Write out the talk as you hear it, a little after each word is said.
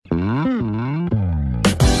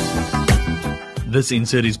This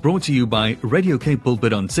insert is brought to you by Radio Cape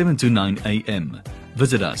Pulpit on 7 to 9 a.m.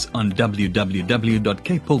 Visit us on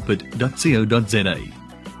www.capepulpit.co.za.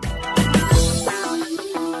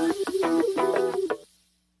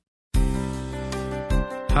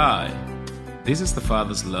 Hi, this is The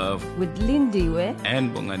Father's Love with Lindiwe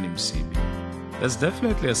and Bongani Msibi. There's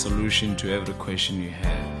definitely a solution to every question you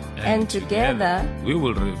have. And together we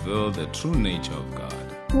will reveal the true nature of God,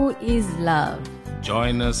 who is love.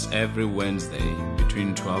 Join us every Wednesday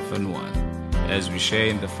between 12 and 1 as we share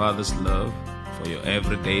in the Father's love for your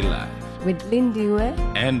everyday life. With Lindiwe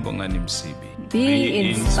and Bongani Msibi.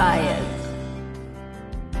 Be inspired.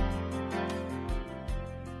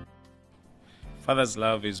 Father's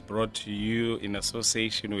Love is brought to you in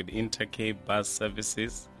association with Intercape Bus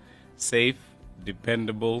Services. Safe,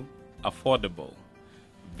 dependable, affordable.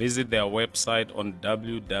 Visit their website on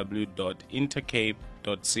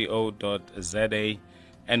www.intercape.co.za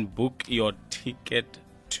and book your ticket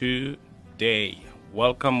today.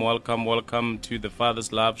 Welcome to the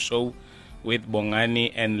Father's Love Show with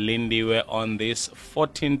Bongani and Lindiwe on this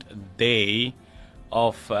 14th day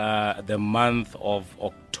of the month of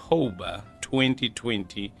October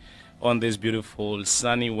 2020 on this beautiful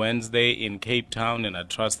sunny Wednesday in Cape Town. And I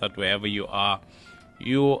trust that wherever you are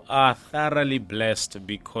thoroughly blessed,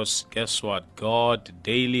 because guess what? God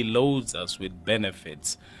daily loads us with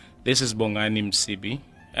benefits. This is Bongani Msibi,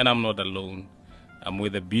 and I'm not alone. I'm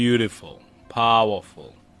with a beautiful,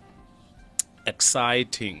 powerful,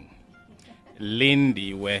 exciting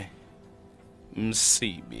Lindiwe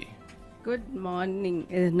Msibi. Good morning.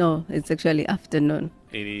 No, it's actually afternoon.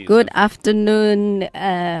 It is. Good afternoon.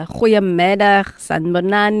 Goeiemiddag,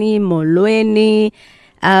 Sanbonani, Molweni,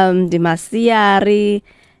 Dimasiari.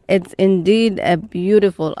 It's indeed a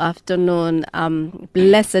beautiful afternoon.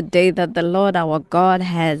 Blessed day that the Lord our God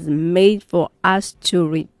has made for us to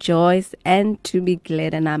rejoice and to be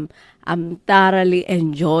glad. And I'm thoroughly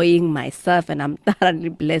enjoying myself, and I'm thoroughly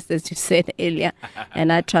blessed, as you said earlier.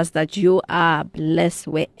 And I trust that you are blessed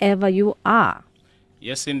wherever you are.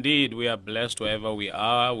 Yes, indeed. We are blessed wherever we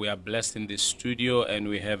are. We are blessed in this studio, and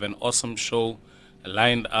we have an awesome show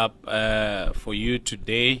lined up for you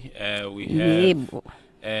today. We have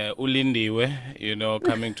Ulindiwe,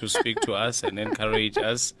 coming to speak to us and encourage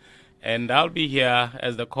us. And I'll be here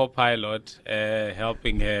as the co-pilot,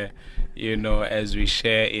 helping her, as we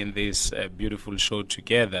share in this beautiful show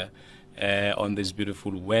together on this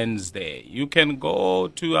beautiful Wednesday. You can go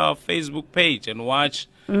to our Facebook page and watch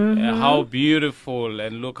how beautiful,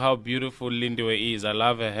 and look how beautiful Lindiwe is. I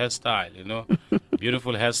love her hairstyle,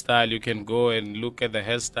 beautiful hairstyle. You can go and look at the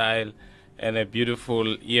hairstyle and the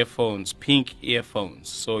beautiful earphones, pink earphones.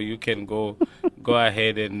 So you can go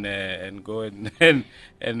ahead and go and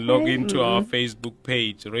log into our Facebook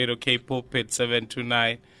page, Radio Cape Pulpit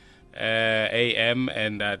 729 AM,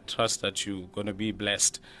 and I trust that you're going to be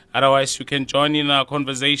blessed. Otherwise, you can join in our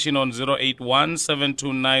conversation on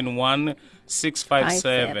 081-7291-657.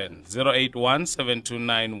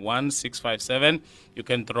 081-7291-657. You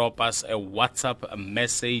can drop us a WhatsApp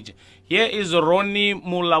message. Here is Ronnie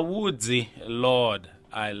Mulawudzi. Lord,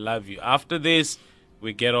 I love you. After this,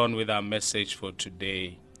 we get on with our message for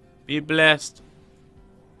today. Be blessed.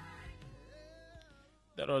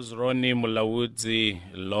 That was Ronnie Mulawudzi.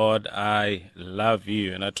 Lord, I love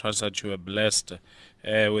you. And I trust that you are blessed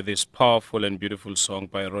with this powerful and beautiful song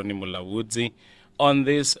by Ronnie Mulawudzi on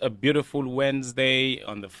this beautiful Wednesday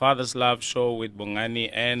on the Father's Love Show with Bongani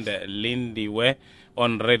and Lindiwe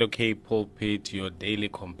on Radio Cape Pulpit, your daily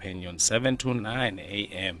companion, 7 to 9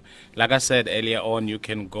 a.m. Like I said earlier on, you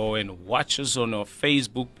can go and watch us on our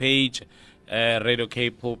Facebook page, Radio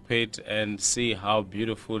Cape Pulpit, and see how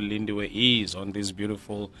beautiful Lindiwe is on this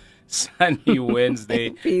beautiful sunny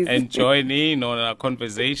Wednesday. And join in on our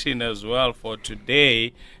conversation as well for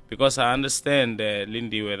today, because I understand,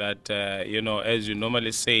 Lindiwe, that, as you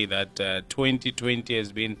normally say, that 2020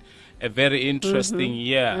 has been a very interesting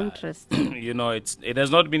year. Interesting. It has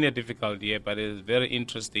not been a difficult year, but it's a very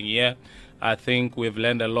interesting year. I think we've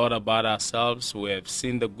learned a lot about ourselves. We have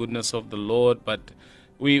seen the goodness of the Lord, but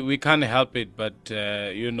we can't help it but,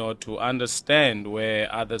 to understand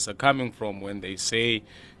where others are coming from when they say,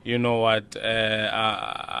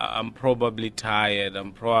 I'm probably tired,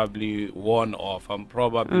 I'm probably worn off, I'm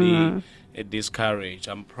probably discouraged,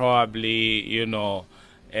 I'm probably, in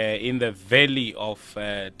the valley of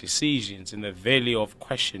decisions, in the valley of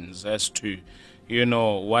questions as to,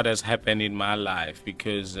 what has happened in my life,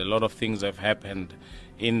 because a lot of things have happened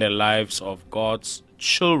in the lives of God's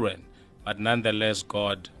children. But nonetheless,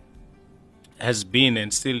 God has been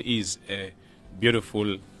and still is a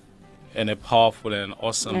beautiful and a powerful and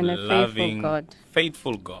awesome, And a loving,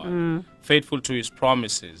 faithful God. Faithful to his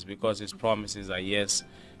promises, because his promises are yes,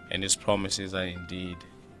 and his promises are indeed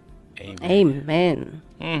amen. Amen.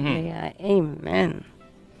 Mhm. Yeah, amen.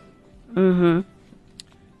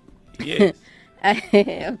 Yes.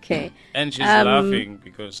 Okay. And she's laughing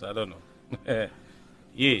because I don't know.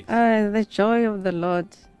 Yeah. The joy of the Lord.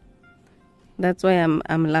 That's why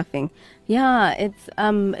I'm laughing. Yeah,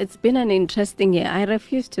 it's been an interesting year. I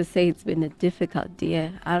refuse to say it's been a difficult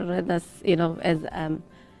year. I rather, as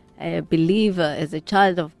a believer, as a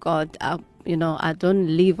child of God, I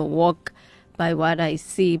don't live or walk by what I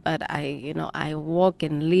see, but I walk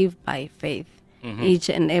and live by faith each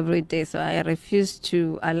and every day. So I refuse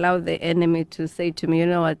to allow the enemy to say to me, you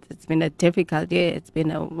know what, it's been a difficult year. It's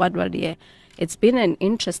been a what year. It's been an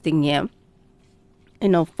interesting year,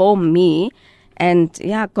 for me. And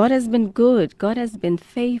yeah, God has been good. God has been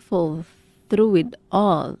faithful through it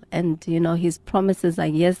all. And, his promises are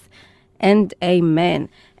yes and amen.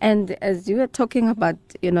 And as you were talking about,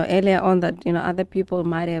 earlier on that, other people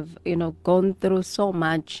might have, gone through so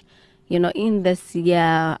much, in this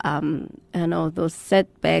year, those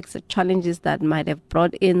setbacks, the challenges that might have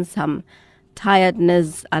brought in some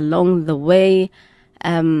tiredness along the way,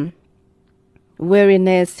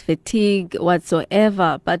 weariness, fatigue,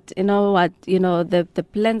 whatsoever. But you know what? The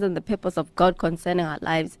plans and the purpose of God concerning our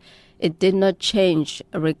lives, it did not change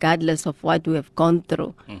regardless of what we have gone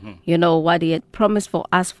through. What he had promised for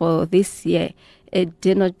us for this year, it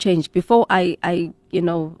did not change. Before I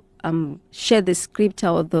share the scripture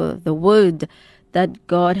or the word that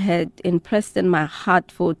God had impressed in my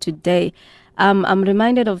heart for today, I'm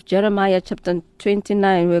reminded of Jeremiah chapter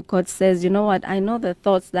 29, where God says, you know what? I know the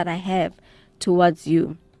thoughts that I have towards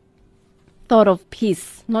you, thought of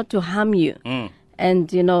peace, not to harm you,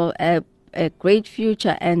 and a great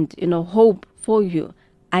future, and hope for you.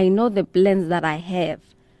 I know the plans that I have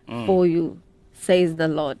for you, says the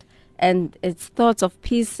Lord, and it's thoughts of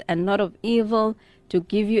peace and not of evil, to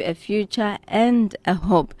give you a future and a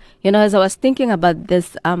hope. As I was thinking about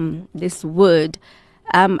this this word,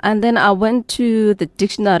 and then I went to the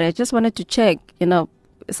dictionary. I just wanted to check,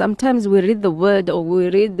 sometimes we read the word, or we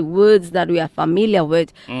read the words that we are familiar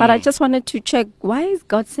with, but I just wanted to check, why is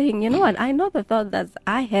God saying, you know what, I know the thought that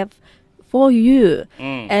I have for you.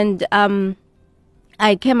 And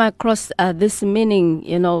I came across this meaning,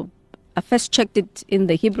 I first checked it in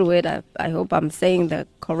the Hebrew word. I hope I'm saying the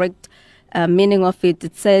correct meaning of it.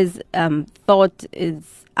 It says thought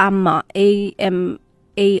is amar,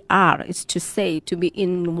 A-M-A-R, is to say, to be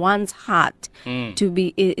in one's heart,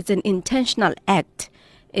 it's an intentional act.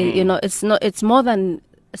 It's more than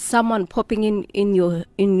someone popping in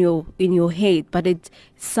your head, but it's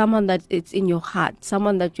someone that it's in your heart,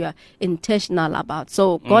 someone that you are intentional about.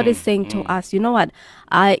 So God is saying to us, you know what,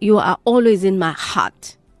 you are always in my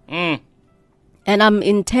heart, and I'm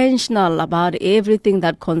intentional about everything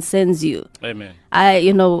that concerns you. Amen. I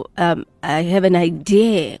have an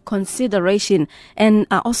idea, consideration, and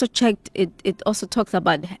I also checked it. It also talks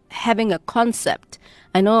about having a concept.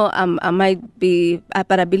 I know I might be,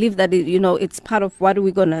 but I believe that it's part of what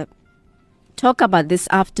we're gonna talk about this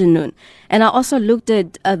afternoon. And I also looked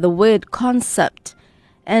at the word concept,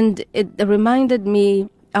 and it reminded me.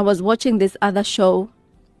 I was watching this other show,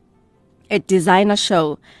 a designer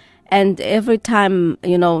show, and every time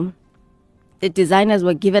the designers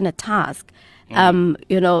were given a task, and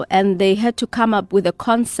they had to come up with a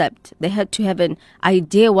concept. They had to have an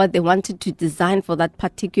idea what they wanted to design for that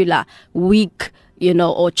particular week,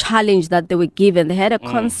 or challenge that they were given. They had a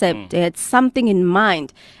concept, they had something in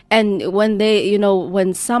mind. And when they,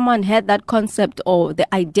 when someone had that concept or the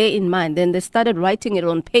idea in mind, then they started writing it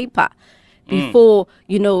on paper before,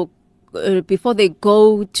 before they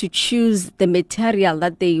go to choose the material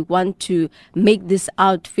that they want to make this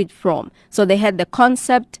outfit from. So they had the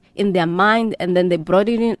concept in their mind, and then they brought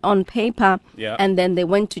it in on paper, and then they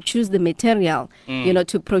went to choose the material,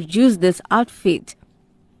 to produce this outfit.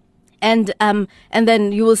 And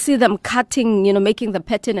then you will see them cutting, making the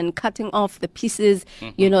pattern and cutting off the pieces,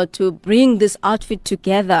 to bring this outfit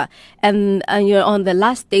together. And on the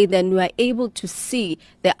last day, then we are able to see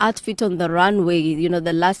the outfit on the runway,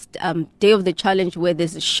 the last day of the challenge where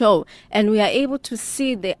there's a show. And we are able to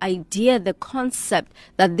see the idea, the concept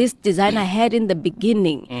that this designer had in the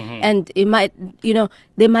beginning. And it might,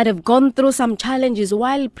 they might have gone through some challenges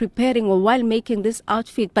while preparing or while making this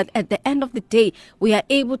outfit. But at the end of the day, we are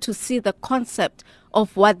able to see the concept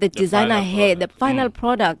of what the designer had, the final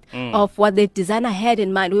product of what the designer had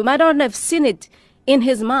in mind. We might not have seen it in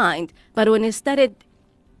his mind, but when he started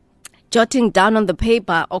jotting down on the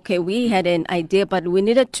paper, okay, we had an idea, but we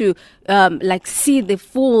needed to see the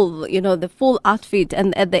full, the full outfit.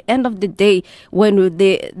 And at the end of the day, when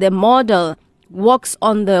the model walks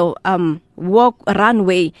on the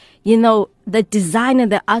runway, the design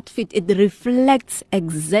and the outfit, it reflects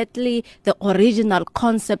exactly the original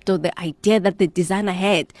concept or the idea that the designer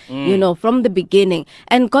had, from the beginning.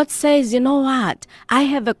 And God says, you know what? I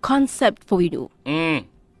have a concept for you.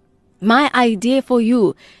 My idea for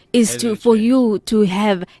you is for you to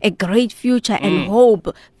have a great future and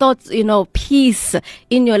hope, thoughts, peace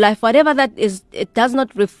in your life. Whatever that is, it does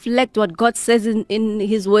not reflect what God says in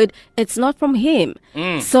His Word. It's not from Him.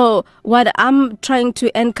 So what I'm trying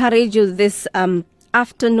to encourage you this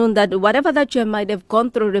afternoon, that whatever that you might have gone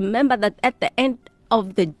through, remember that at the end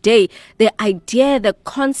of the day, the idea, the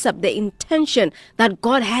concept, the intention that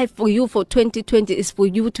God had for you for 2020 is for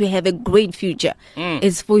you to have a great future.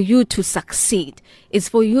 It's for you to succeed. It's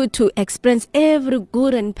for you to experience every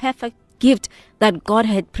good and perfect gift that God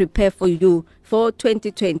had prepared for you for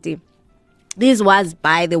 2020. This was,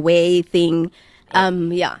 by the way, thing.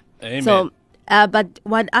 Yeah. Amen. So, but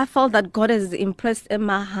what I felt that God has impressed in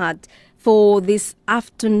my heart for this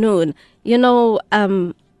afternoon,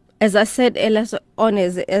 as I said earlier on,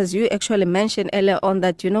 as you actually mentioned earlier on,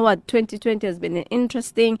 that 2020 has been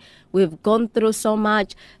interesting. We've gone through so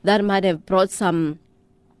much that might have brought some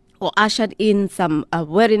or ushered in some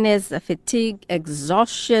weariness, fatigue,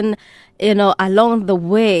 exhaustion, along the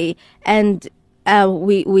way. And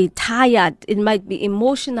we tired. It might be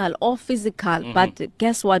emotional or physical. But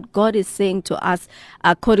guess what? God is saying to us,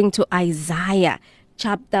 according to Isaiah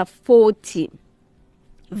chapter 40.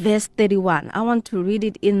 Verse 31. I want to read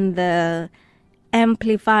it in the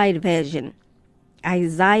Amplified Version.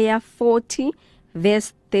 Isaiah 40,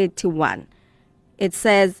 verse 31. It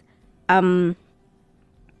says, there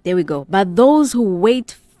we go. But those who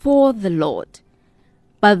wait for the Lord,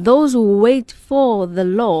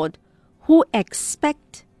 who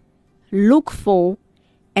expect, look for,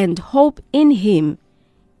 and hope in Him,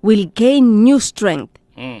 will gain new strength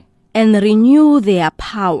and renew their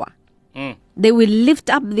power. They will lift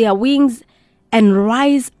up their wings and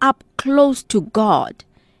rise up close to God,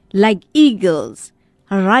 like eagles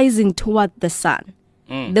rising toward the sun.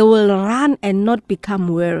 They will run and not become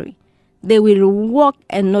weary. They will walk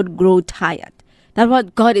and not grow tired. That's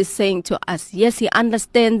what God is saying to us. Yes, He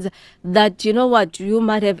understands that, you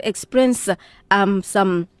might have experienced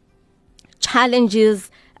some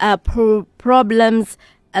challenges, problems,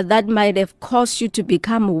 that might have caused you to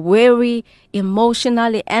become weary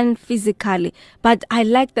emotionally and physically. But I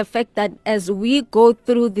like the fact that as we go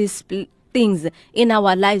through these things in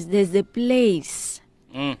our lives, there's a place.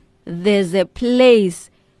 There's a place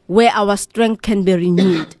where our strength can be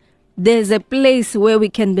renewed. There's a place where we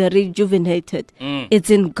can be rejuvenated. It's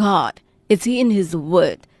in God. It's in His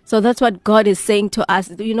Word. So that's what God is saying to us.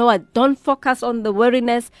 You know what? Don't focus on the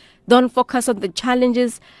weariness. Don't focus on the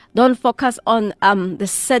challenges. Don't focus on the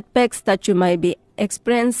setbacks that you might be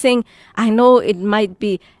experiencing. I know it might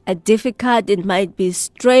be difficult. It might be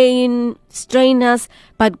strenuous.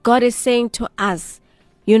 But God is saying to us,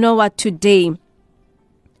 you know what, today,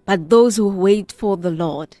 but those who wait for the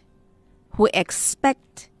Lord, who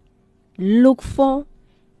expect, look for,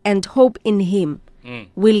 and hope in Him,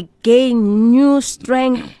 will gain new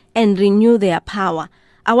strength and renew their power.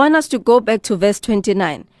 I want us to go back to verse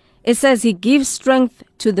 29. It says, He gives strength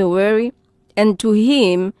to the weary, and to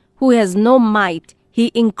him who has no might,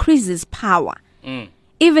 He increases power.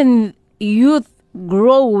 Even youth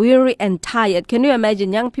grow weary and tired. Can you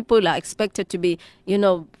imagine? Young people are expected to be,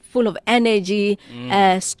 full of energy,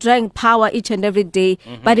 strength, power each and every day.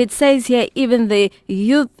 But it says here, even the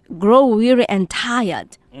youth grow weary and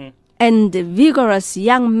tired. And vigorous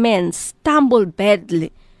young men stumble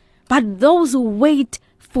badly. But those who wait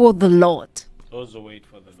for the Lord, those who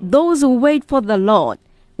wait for the Lord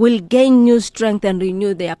will gain new strength and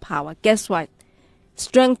renew their power. Guess what?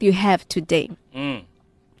 Strength you have today.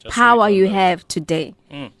 Power you have today.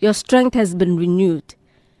 Your strength has been renewed.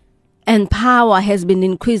 And power has been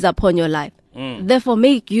increased upon your life. Therefore,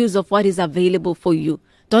 make use of what is available for you.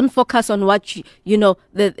 Don't focus on what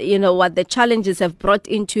what the challenges have brought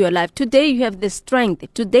into your life. Today you have the strength.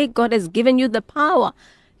 Today God has given you the power,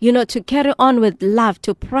 to carry on with love,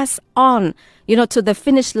 to press on, to the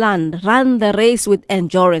finish line, run the race with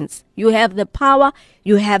endurance. You have the power,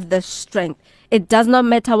 you have the strength. It does not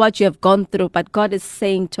matter what you have gone through, but God is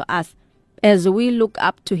saying to us, as we look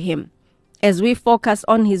up to Him, as we focus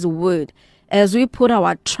on His Word, as we put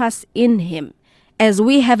our trust in Him, as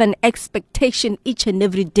we have an expectation each and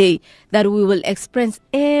every day that we will experience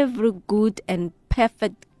every good and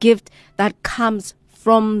perfect gift that comes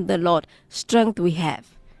from the Lord. Strength we have.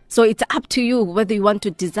 So it's up to you whether you want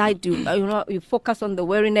to decide to, you focus on the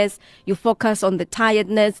weariness, you focus on the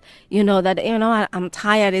tiredness, that, I'm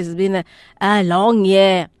tired. It's been a long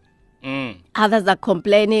year. Others are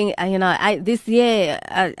complaining, this year,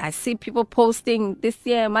 I see people posting this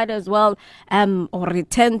year, might as well or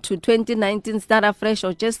return to 2019, start afresh,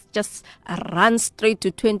 or just run straight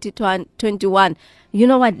to 2021. You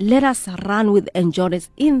know what? Let us run with endurance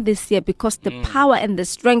in this year, because the power and the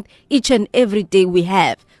strength each and every day we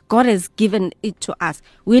have, God has given it to us.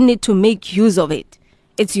 We need to make use of it.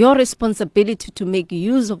 It's your responsibility to make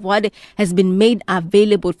use of what has been made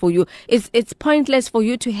available for you. It's pointless for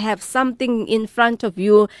you to have something in front of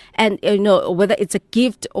you, and whether it's a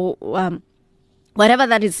gift or whatever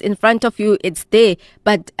that is in front of you, it's there.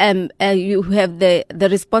 But you have the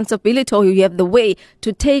responsibility, or you have the way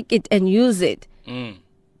to take it and use it.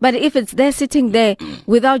 But if it's there sitting there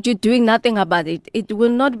without you doing nothing about it, it will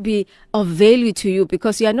not be of value to you,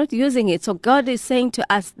 because you are not using it. So God is saying to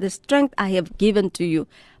us, the strength I have given to you,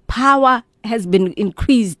 power has been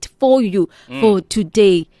increased for you for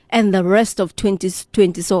today and the rest of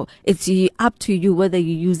 2020. So it's up to you whether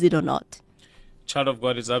you use it or not. Child of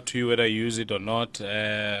God, it's up to you whether you use it or not.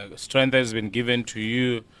 Strength has been given to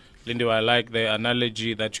you. Lindy, I like the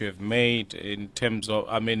analogy that you have made in terms of,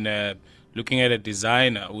 looking at a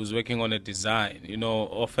designer who's working on a design.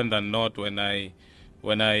 Often than not, when I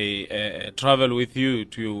travel with you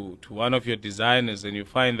to one of your designers, and you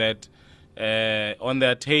find that on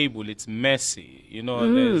their table it's messy.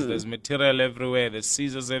 There's material everywhere, there's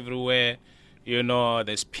scissors everywhere,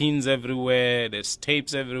 there's pins everywhere, there's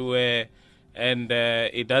tapes everywhere, and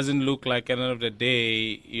it doesn't look like at the end of the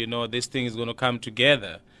day, this thing is going to come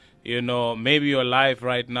together. Maybe your life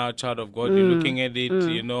right now, child of God, you're looking at it,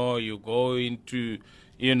 you go into,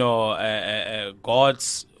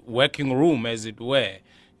 God's working room, as it were,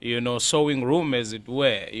 sewing room, as it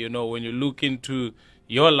were. When you look into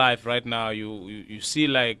your life right now, you see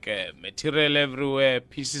like material everywhere,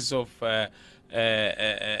 pieces of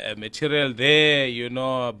material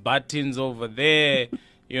there, buttons over there,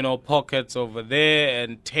 pockets over there,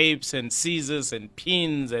 and tapes and scissors and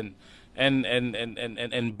pins and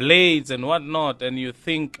blades and whatnot, and you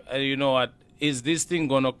think, what is this thing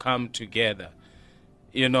gonna come together?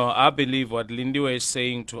 I believe what Lindiwe is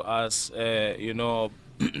saying to us,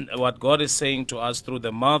 what God is saying to us through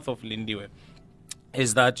the mouth of Lindiwe,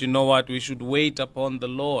 is that we should wait upon the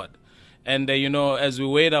Lord, and as we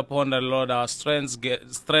wait upon the Lord, our strength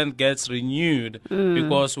gets renewed,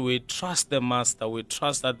 because we trust the Master. We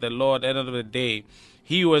trust that the Lord, at the end of the day,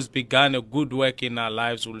 He who has begun a good work in our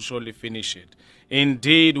lives will surely finish it.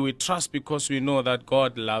 Indeed, we trust because we know that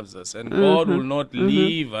God loves us, and God will not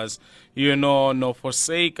leave us, nor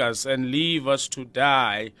forsake us, and leave us to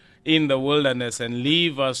die in the wilderness, and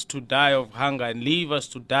leave us to die of hunger, and leave us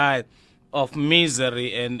to die of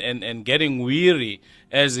misery and getting weary,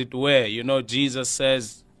 as it were. Jesus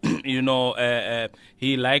says,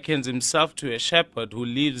 he likens himself to a shepherd who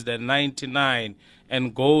leaves the 99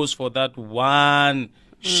 and goes for that one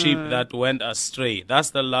sheep that went astray.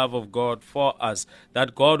 That's the love of God for us,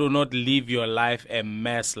 that God will not leave your life a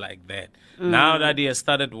mess like that. Now that He has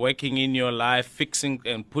started working in your life, fixing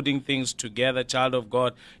and putting things together, child of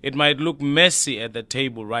God, it might look messy at the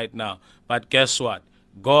table right now, but guess what?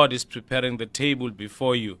 God is preparing the table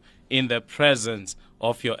before you in the presence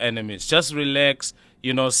of your enemies. Just relax,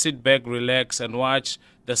 sit back, relax, and watch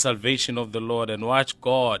the salvation of the Lord, and watch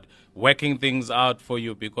God working things out for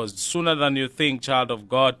you, because sooner than you think, child of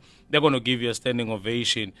God, they're going to give you a standing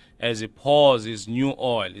ovation as He pours His new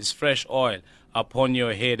oil, His fresh oil upon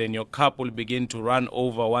your head, and your cup will begin to run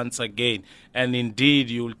over once again. And indeed,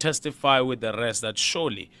 you will testify with the rest that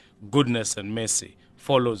surely goodness and mercy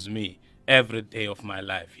follows me every day of my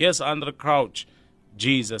life. Yes, Andre Crouch,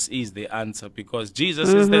 Jesus is the answer, because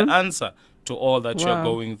Jesus is the answer to all that you're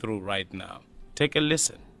going through right now. Take a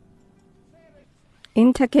listen.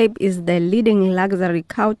 Intercape is the leading luxury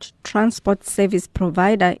couch transport service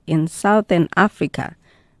provider in Southern Africa,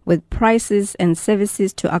 with prices and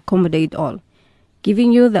services to accommodate all,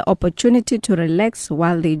 giving you the opportunity to relax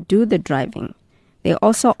while they do the driving. They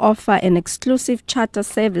also offer an exclusive charter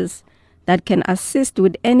service that can assist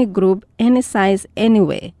with any group, any size,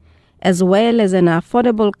 anywhere, as well as an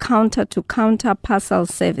affordable counter-to-counter parcel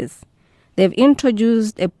service. They've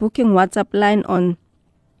introduced a booking WhatsApp line on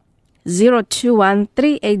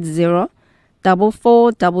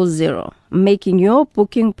 021-380-4400, making your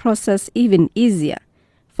booking process even easier.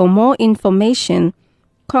 For more information,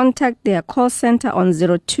 contact their call center on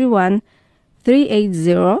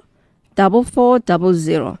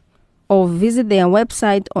 021-380-4400 or visit their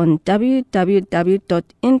website on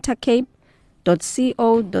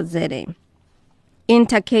www.intercape.co.za.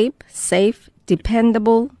 Intercape, safe,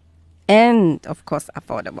 dependable, and of course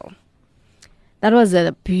affordable. That was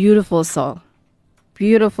a beautiful song.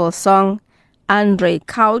 Beautiful song. Andre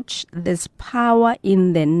Couch, there's power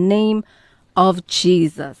in the name of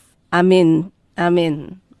Jesus. I mean,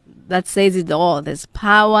 that says it all. There's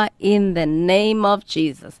power in the name of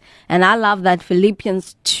Jesus. And I love that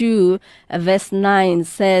Philippians 2 verse 9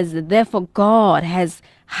 says, therefore God has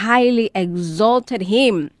highly exalted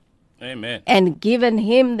him. Amen. And given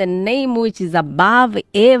him the name which is above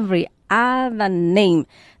every other name,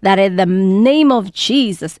 that at the name of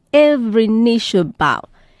Jesus every knee should bow,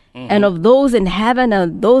 and of those in heaven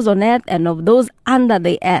and those on earth and of those under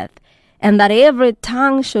the earth, and that every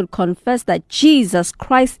tongue should confess that Jesus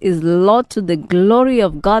Christ is Lord, to the glory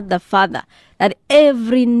of God the Father, that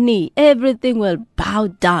every knee, everything will bow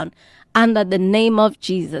down under the name of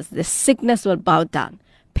Jesus. The sickness will bow down.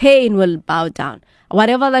 Pain will bow down.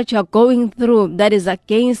 Whatever that you're going through that is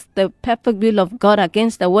against the perfect will of God,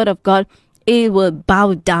 against the word of God, it will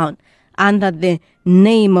bow down under the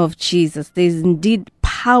name of Jesus. There is indeed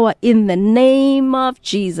power in the name of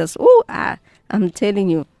Jesus. Oh, I'm telling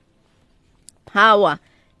you, power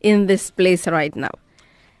in this place right now.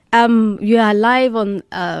 You are live on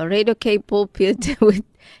Radio K Pulpit with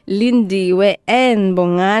Lindy and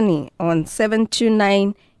Bongani on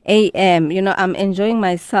 729 AM. You know, I'm enjoying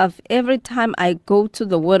myself every time I go to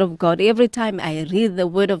the Word of God. Every time I read the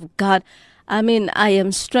Word of God, I mean, I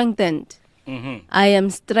am strengthened. I am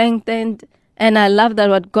strengthened. And I love that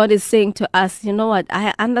what God is saying to us. You know what?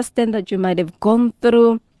 I understand that you might have gone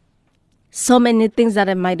through so many things that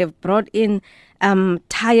it might have brought in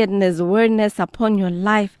tiredness, weariness upon your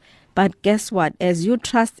life. But guess what? As you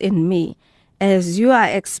trust in me, as you are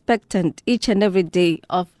expectant each and every day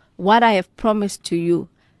of what I have promised to you,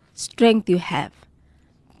 strength you have,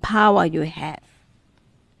 power you have.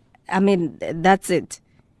 I mean, that's it.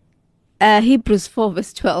 Hebrews 4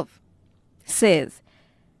 verse 12 says,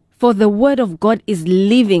 for the word of God is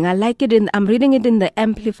living. I like it I'm reading it in the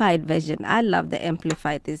Amplified version. I love the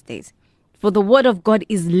Amplified these days. For the word of God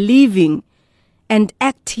is living and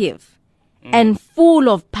active and full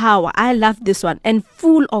of power. I love this one. And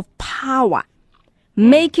full of power,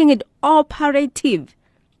 making it operative,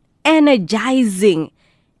 energizing,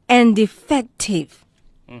 and effective.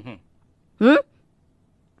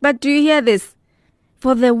 But do you hear this?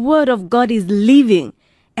 For the word of God is living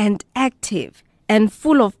and active and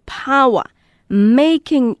full of power,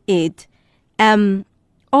 making it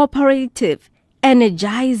operative,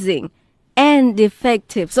 energizing, and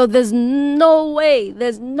effective. So there's no way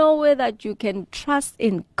that you can trust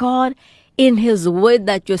in God, in his word,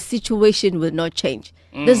 that your situation will not change.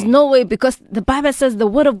 There's no way, because the Bible says the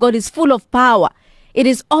word of God is full of power. It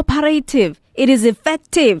is operative. It is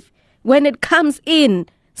effective. When it comes in,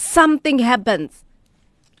 something happens.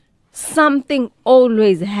 Something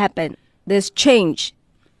always happens. There's change.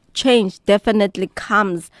 Change definitely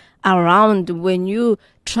comes around when you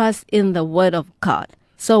trust in the word of God.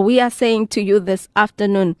 So we are saying to you this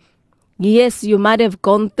afternoon, yes, you might have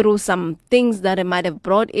gone through some things that it might have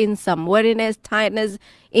brought in some weariness, tiredness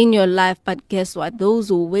in your life. But guess what? Those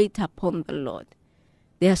who wait upon the Lord,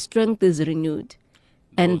 their strength is renewed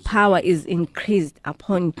and power is increased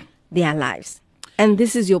upon their lives. And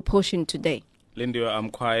this is your portion today. Lindy, I'm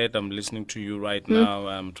quiet. I'm listening to you right now.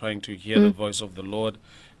 I'm trying to hear the voice of the Lord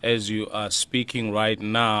as you are speaking right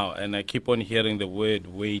now. And I keep on hearing the word,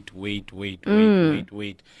 wait.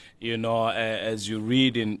 You know, as you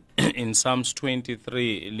read in Psalms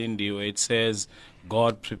 23, Lindy, where it says,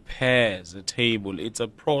 God prepares a table. It's a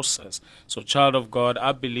process. So, child of God,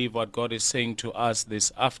 I believe what God is saying to us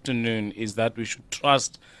this afternoon is that we should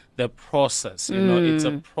trust the process. You know, it's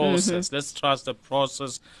a process. Let's trust the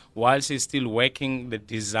process whilst he's still working the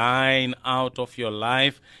design out of your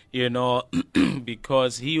life, you know,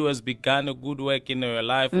 because he who has begun a good work in your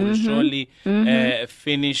life will surely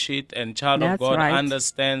finish it. And child of God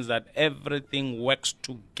understands that everything works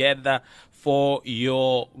together for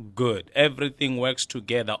your good. Everything works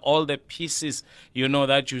together. All the pieces, you know,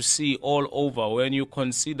 that you see all over, when you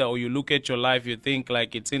consider or you look at your life, you think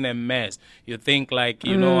like it's in a mess. You think like,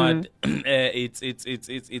 you know what,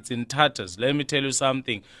 it's in tatters. Let me tell you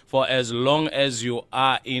something. For as long as you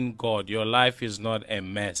are in God, your life is not a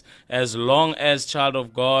mess. As long as, child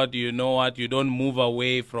of God, you know what, you don't move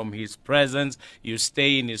away from his presence, you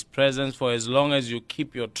stay in his presence. For as long as you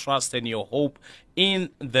keep your trust and your hope in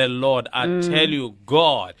the Lord, I tell you,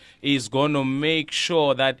 God is going to make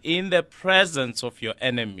sure that in the presence of your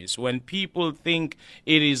enemies, when people think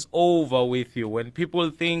it is over with you, when people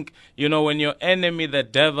think, when your enemy, the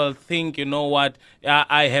devil, think, you know what,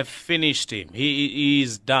 I have finished him. He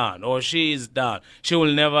is done, or she is done. She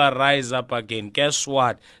will never rise up again. Guess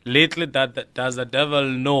what? Little does the devil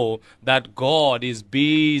know that God is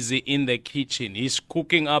busy in the kitchen. He's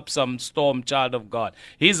cooking up some storm, child of God.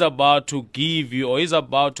 He's about to give you, or he's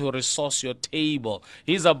about to resource your table.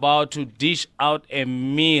 He's about to dish out a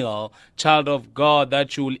meal, child of God,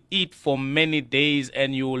 that you will eat for many days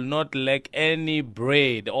and you will not lack any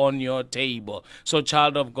bread on your table. So,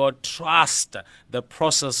 child of God, trust the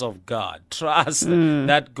process of God. Trust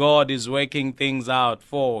that God is working things out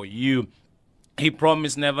for you. He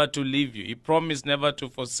promised never to leave you. He promised never to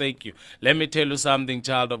forsake you. Let me tell you something,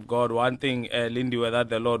 child of God. One thing, Lindy, that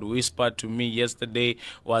the Lord whispered to me yesterday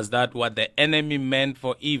was that what the enemy meant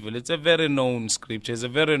for evil, it's a very known scripture, it's a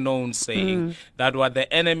very known saying, that what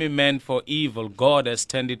the enemy meant for evil, God has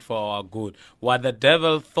turned it for our good. What the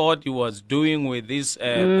devil thought he was doing with this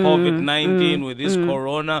COVID-19, with this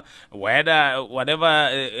corona,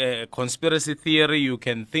 whatever conspiracy theory you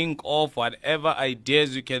can think of, whatever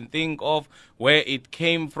ideas you can think of, where it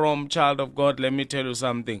came from, child of God, let me tell you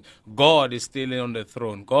something. God is still on the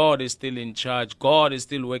throne. God is still in charge. God is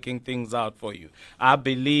still working things out for you. I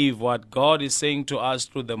believe what God is saying to us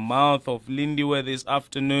through the mouth of Lindiwe this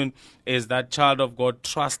afternoon is that, child of God,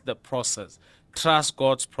 trust the process. Trust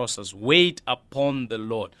God's process. Wait upon the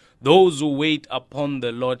Lord. Those who wait upon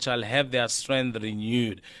the Lord shall have their strength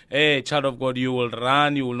renewed. Hey, child of God, you will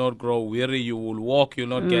run, you will not grow weary. You will walk, you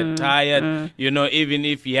will not get tired. Even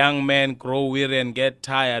if young men grow weary and get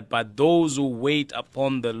tired, but those who wait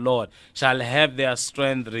upon the Lord shall have their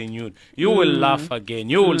strength renewed. You will laugh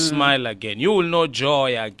again. You will smile again. You will know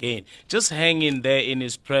joy again. Just hang in there in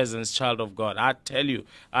His presence, child of God. I tell you,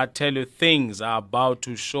 things are about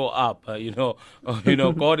to show up.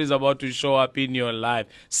 God is about to show up in your life.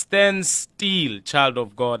 Stand still, child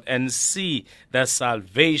of God, and see the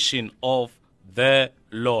salvation of the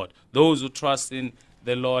Lord. Those who trust in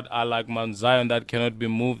the Lord are like Mount Zion that cannot be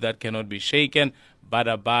moved, that cannot be shaken, but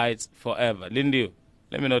abides forever. Lindy,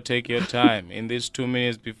 let me not take your time. In these 2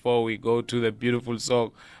 minutes before we go to the beautiful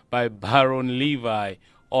song by Baron Levi,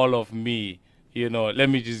 All of Me, let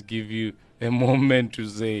me just give you a moment to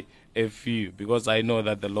say a few, because I know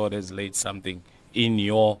that the Lord has laid something in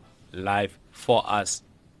your life for us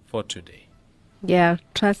for today. Yeah,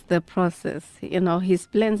 trust the process. His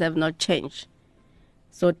plans have not changed.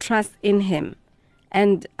 So trust in Him.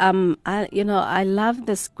 And I love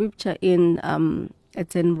the scripture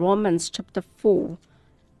it's in Romans chapter 4,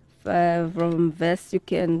 from verse.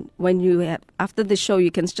 After the show,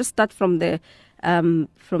 you can just start from the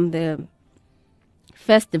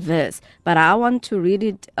first verse. But I want to read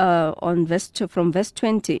it from verse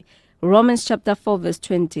 20, Romans chapter 4, verse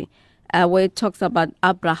 20. Where it talks about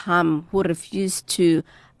Abraham, who refused to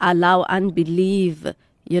allow unbelief,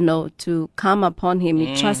 to come upon him.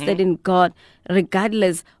 He trusted in God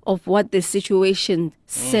regardless of what the situation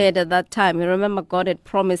said at that time. You remember God had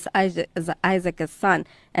promised Isaac a son.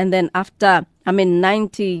 And then after,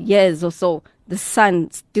 90 years or so, the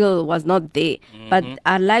son still was not there. But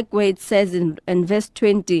I like where it says in verse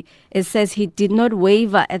 20, it says he did not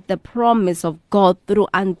waver at the promise of God through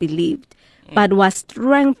unbelief, but was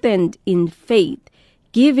strengthened in faith,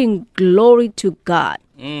 giving glory to God.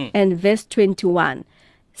 And verse 21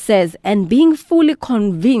 says, and being fully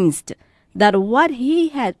convinced that what he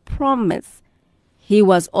had promised, he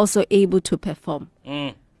was also able to perform.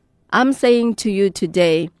 I'm saying to you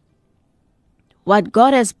today, what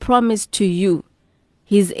God has promised to you,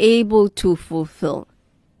 He's able to fulfill.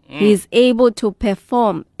 He's able to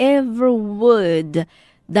perform every word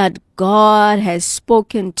that God has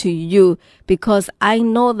spoken to you, because I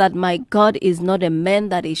know that my God is not a man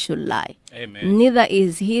that He should lie. Amen. Neither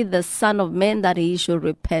is He the son of man that He should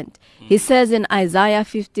repent. He says in Isaiah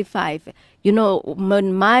 55,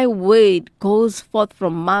 when my word goes forth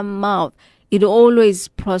from my mouth, it always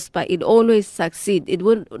prosper, it always succeed. It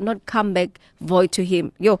will not come back void to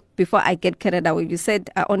Him. Before I get carried away, you said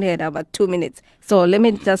I only had about 2 minutes. So let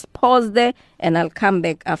me just pause there and I'll come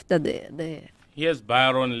back after the Here's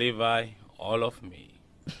Baron Levi, All of Me.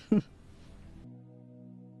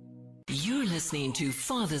 You're listening to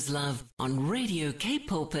Father's Love on Radio K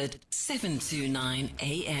Pulpit 729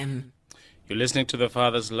 AM. You're listening to the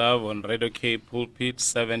Father's Love on Radio K Pulpit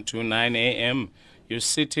 729 AM. You're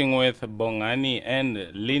sitting with Bongani and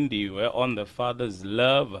Lindy. We're on the Father's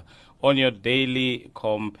Love on your daily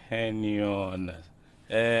companion.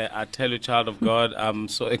 I tell you, child of God, I'm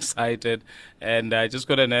so excited. And I just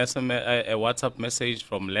got a WhatsApp message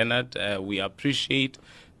from Leonard. We appreciate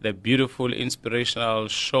the beautiful, inspirational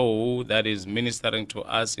show that is ministering to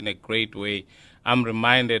us in a great way. I'm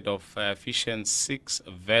reminded of Ephesians 6,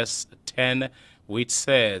 verse 10, which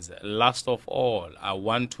says, "Last of all, I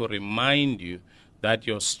want to remind you that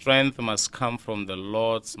your strength must come from the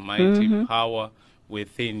Lord's mighty power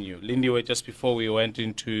within you." Lindy, just before we went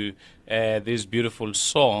into this beautiful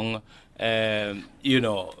song, by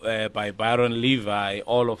Byron Levi,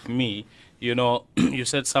 "All of Me," you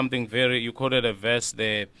said something you quoted a verse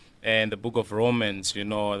there in the book of Romans,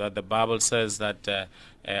 that the Bible says that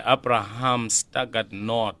Abraham staggered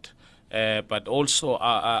not. But also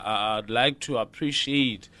I'd like to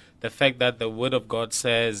appreciate the fact that the Word of God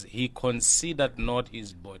says he considered not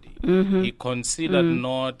his body. He considered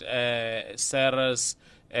not Sarah's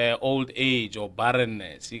old age or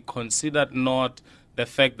barrenness. He considered not the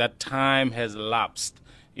fact that time has lapsed.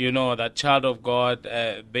 That child of God,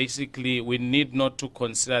 basically, we need not to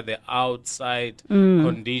consider the outside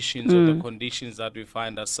conditions or the conditions that we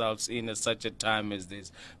find ourselves in at such a time as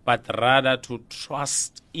this, but rather to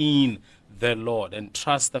trust in the Lord and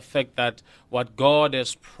trust the fact that what God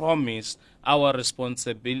has promised, our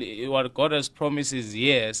responsibility, what God has promised is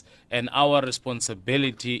yes, and our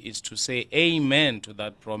responsibility is to say amen to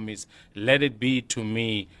that promise. Let it be to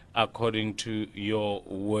me according to your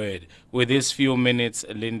word. With these few minutes,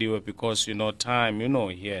 Lindy, because time,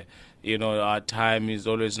 here, our time is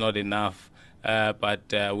always not enough,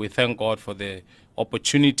 but we thank God for the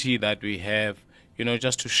opportunity that we have,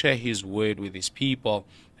 just to share his word with his people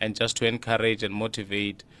and just to encourage and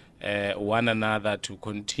motivate one another to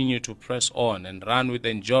continue to press on and run with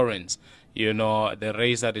endurance, the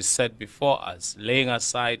race that is set before us, laying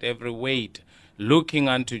aside every weight, looking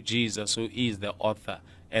unto Jesus, who is the author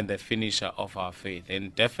and the finisher of our faith.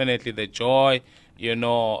 And definitely the joy, is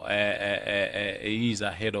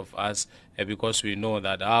ahead of us, because we know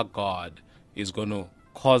that our God is going to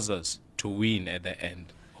cause us to win at the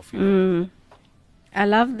end of it. I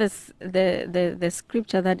love this the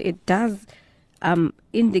scripture that it does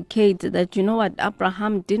indicate that,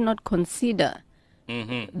 Abraham did not consider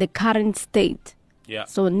the current state. Yeah.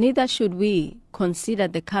 So neither should we consider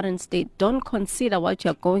the current state. Don't consider what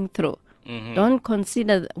you're going through. Don't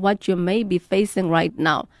consider what you may be facing right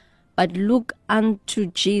now, but look unto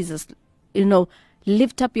Jesus.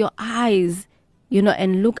 Lift up your eyes,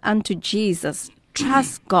 and look unto Jesus.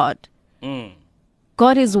 Trust God.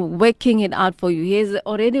 God is working it out for you. He has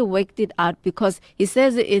already worked it out, because he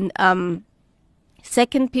says in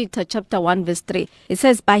 2 Peter chapter 1 verse 3, it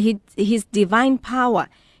says, by his divine power,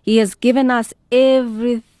 he has given us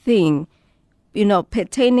everything,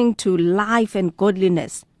 pertaining to life and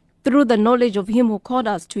godliness, through the knowledge of him who called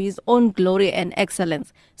us to his own glory and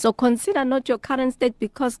excellence. So consider not your current state,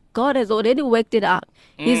 because God has already worked it out.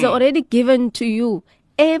 He's already given to you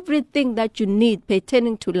everything that you need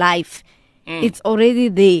pertaining to life. It's already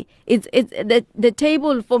there. It's the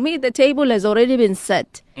table, for me, the table has already been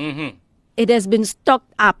set. It has been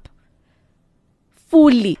stocked up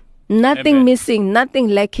fully. Nothing missing, nothing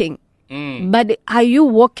lacking. But are you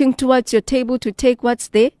walking towards your table to take what's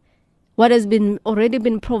there? What has already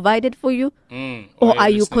been provided for you? Or are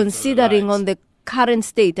you considering on the current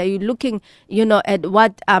state? Are you looking, at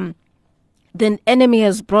what the enemy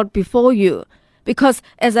has brought before you? Because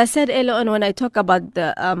as I said earlier on, when I talk about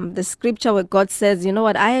the scripture where God says,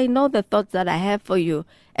 I know the thoughts that I have for you.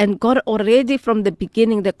 And God already from the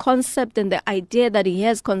beginning, the concept and the idea that he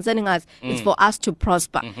has concerning us is for us to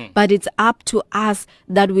prosper. But it's up to us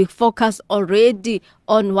that we focus already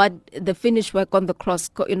on what the finished work on the cross,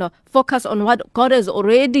 focus on what God has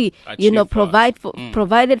already,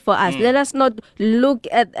 provided for us. Let us not look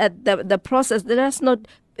at the process. Let us not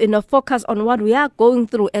focus on what we are going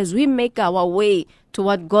through as we make our way to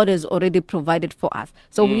what God has already provided for us.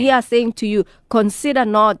 So we are saying to you, consider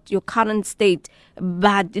not your current state,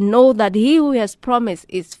 but know that he who has promised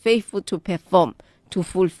is faithful to perform, to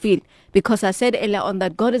fulfill. Because I said earlier on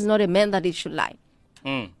that God is not a man that he should lie.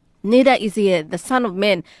 Neither is he the son of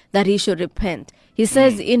man that he should repent. He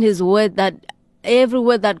says in his word that every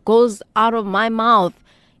word that goes out of my mouth,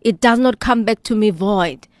 it does not come back to me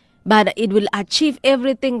void, but it will achieve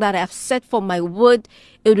everything that I've set for my word.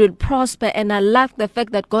 It will prosper. And I love the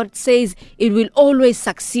fact that God says it will always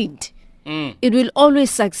succeed. It will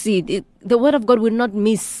always succeed. The word of God will not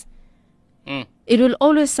miss. It will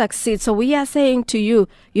always succeed. So we are saying to you,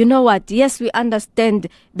 you know what? Yes, we understand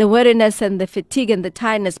the weariness and the fatigue and the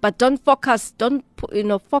tiredness, but don't focus on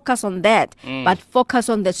that, but focus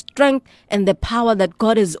on the strength and the power that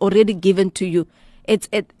God has already given to you.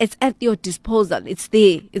 It's at your disposal. It's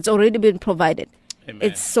there. It's already been provided. Amen.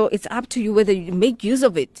 It's up to you whether you make use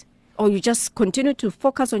of it or you just continue to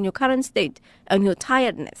focus on your current state and your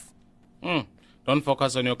tiredness. Don't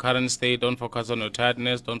focus on your current state. Don't focus on your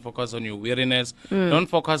tiredness. Don't focus on your weariness. Don't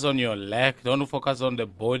focus on your lack. Don't focus on the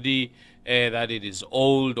body that it is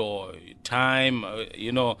old or time,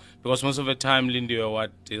 because most of the time, Lindy,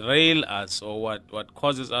 what derail us or what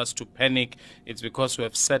causes us to panic, it's because we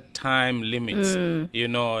have set time limits.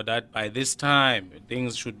 That by this time,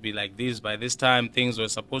 things should be like this. By this time, things were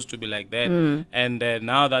supposed to be like that. And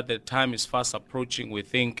now that the time is fast approaching, we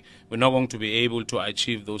think we're not going to be able to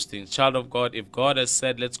achieve those things. Child of God, if God has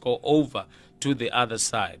said, let's go over to the other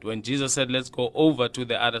side. When Jesus said, let's go over to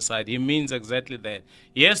the other side, he means exactly that.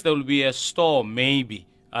 Yes, there will be a storm maybe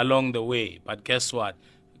along the way, but guess what?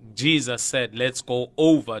 Jesus said, let's go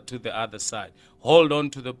over to the other side. Hold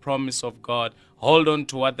on to the promise of God. Hold on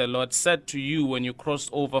to what the Lord said to you when you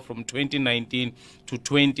crossed over from 2019 to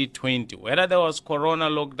 2020. Whether there was corona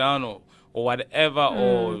lockdown or whatever,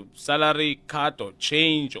 or salary cut or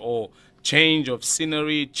change of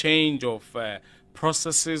scenery, change of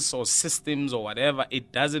processes or systems or whatever,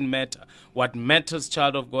 it doesn't matter. What matters,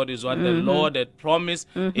 child of God, is what the Lord had promised.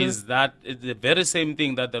 Is that it's the very same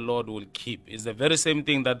thing that the Lord will keep. It's the very same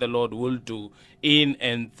thing that the Lord will do in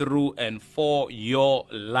and through and for your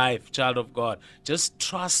life, child of God. Just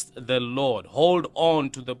trust the Lord. Hold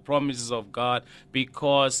on to the promises of God,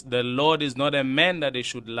 because the Lord is not a man that he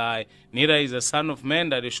should lie, neither is a son of man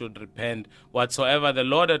that he should repent. Whatsoever the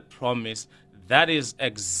Lord had promised, that is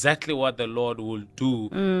exactly what the Lord will do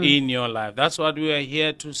in your life. That's what we are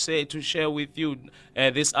here to share with you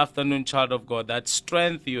this afternoon, child of God. That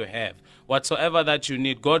strength you have, whatsoever that you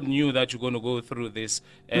need, God knew that you're going to go through this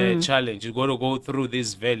challenge. You're going to go through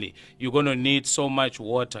this valley. You're going to need so much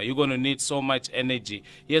water. You're going to need so much energy.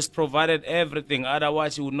 He has provided everything.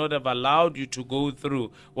 Otherwise, he would not have allowed you to go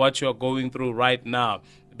through what you're going through right now.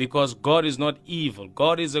 Because God is not evil.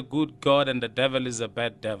 God is a good God and the devil is a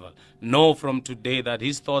bad devil. Know from today that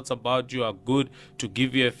his thoughts about you are good, to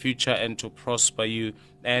give you a future and to prosper you.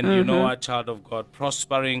 And you know what, child of God,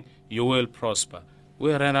 prospering, you will prosper.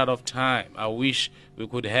 We ran out of time. I wish we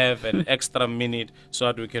could have an extra minute so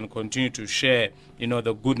that we can continue to share,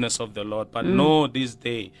 the goodness of the Lord. But know this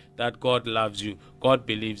day that God loves you. God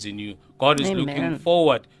believes in you. God is looking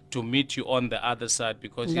forward to meet you on the other side,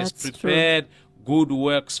 because he has prepared good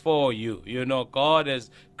works for you. God has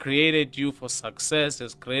created you for success,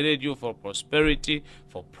 has created you for prosperity,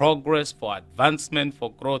 for progress, for advancement,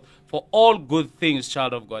 for growth, for all good things,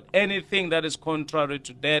 child of God. Anything that is contrary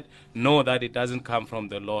to that, know that it doesn't come from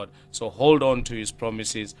the Lord. So hold on to his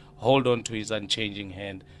promises, hold on to his unchanging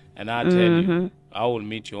hand, and I tell you, I will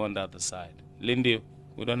meet you on the other side. Lindy,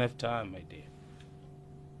 we don't have time, my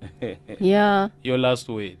dear. Yeah. Your last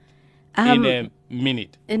word. In a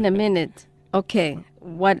minute. Okay,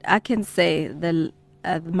 what I can say,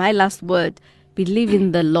 my last word, believe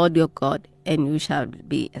in the Lord your God and you shall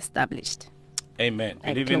be established. Amen.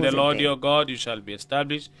 Believe in the Lord your God, you shall be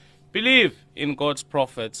established. Believe in God's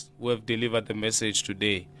prophets who have delivered the message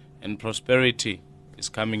today, and prosperity is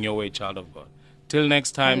coming your way, child of God. Till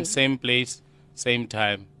next time, same place, same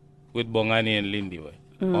time, with Bongani and Lindiwe.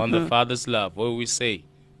 On the Father's Love, where we say,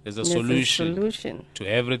 there's a solution to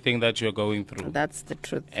everything that you're going through. That's the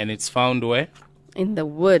truth. And it's found where? In the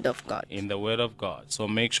Word of God. In the Word of God. So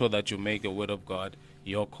make sure that you make the Word of God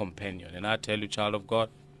your companion. And I tell you, child of God,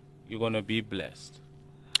 you're going to be blessed.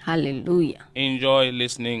 Hallelujah. Enjoy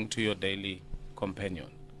listening to your daily companion.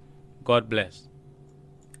 God bless.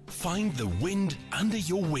 Find the wind under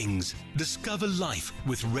your wings. Discover life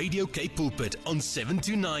with Radio K Pulpit on 7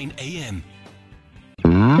 to 9 a.m.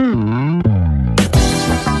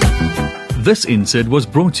 This insert was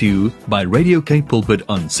brought to you by Radio K Pulpit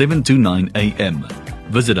on 7 to 9 a.m.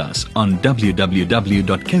 Visit us on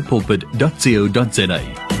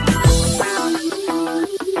www.kpulpit.co.za.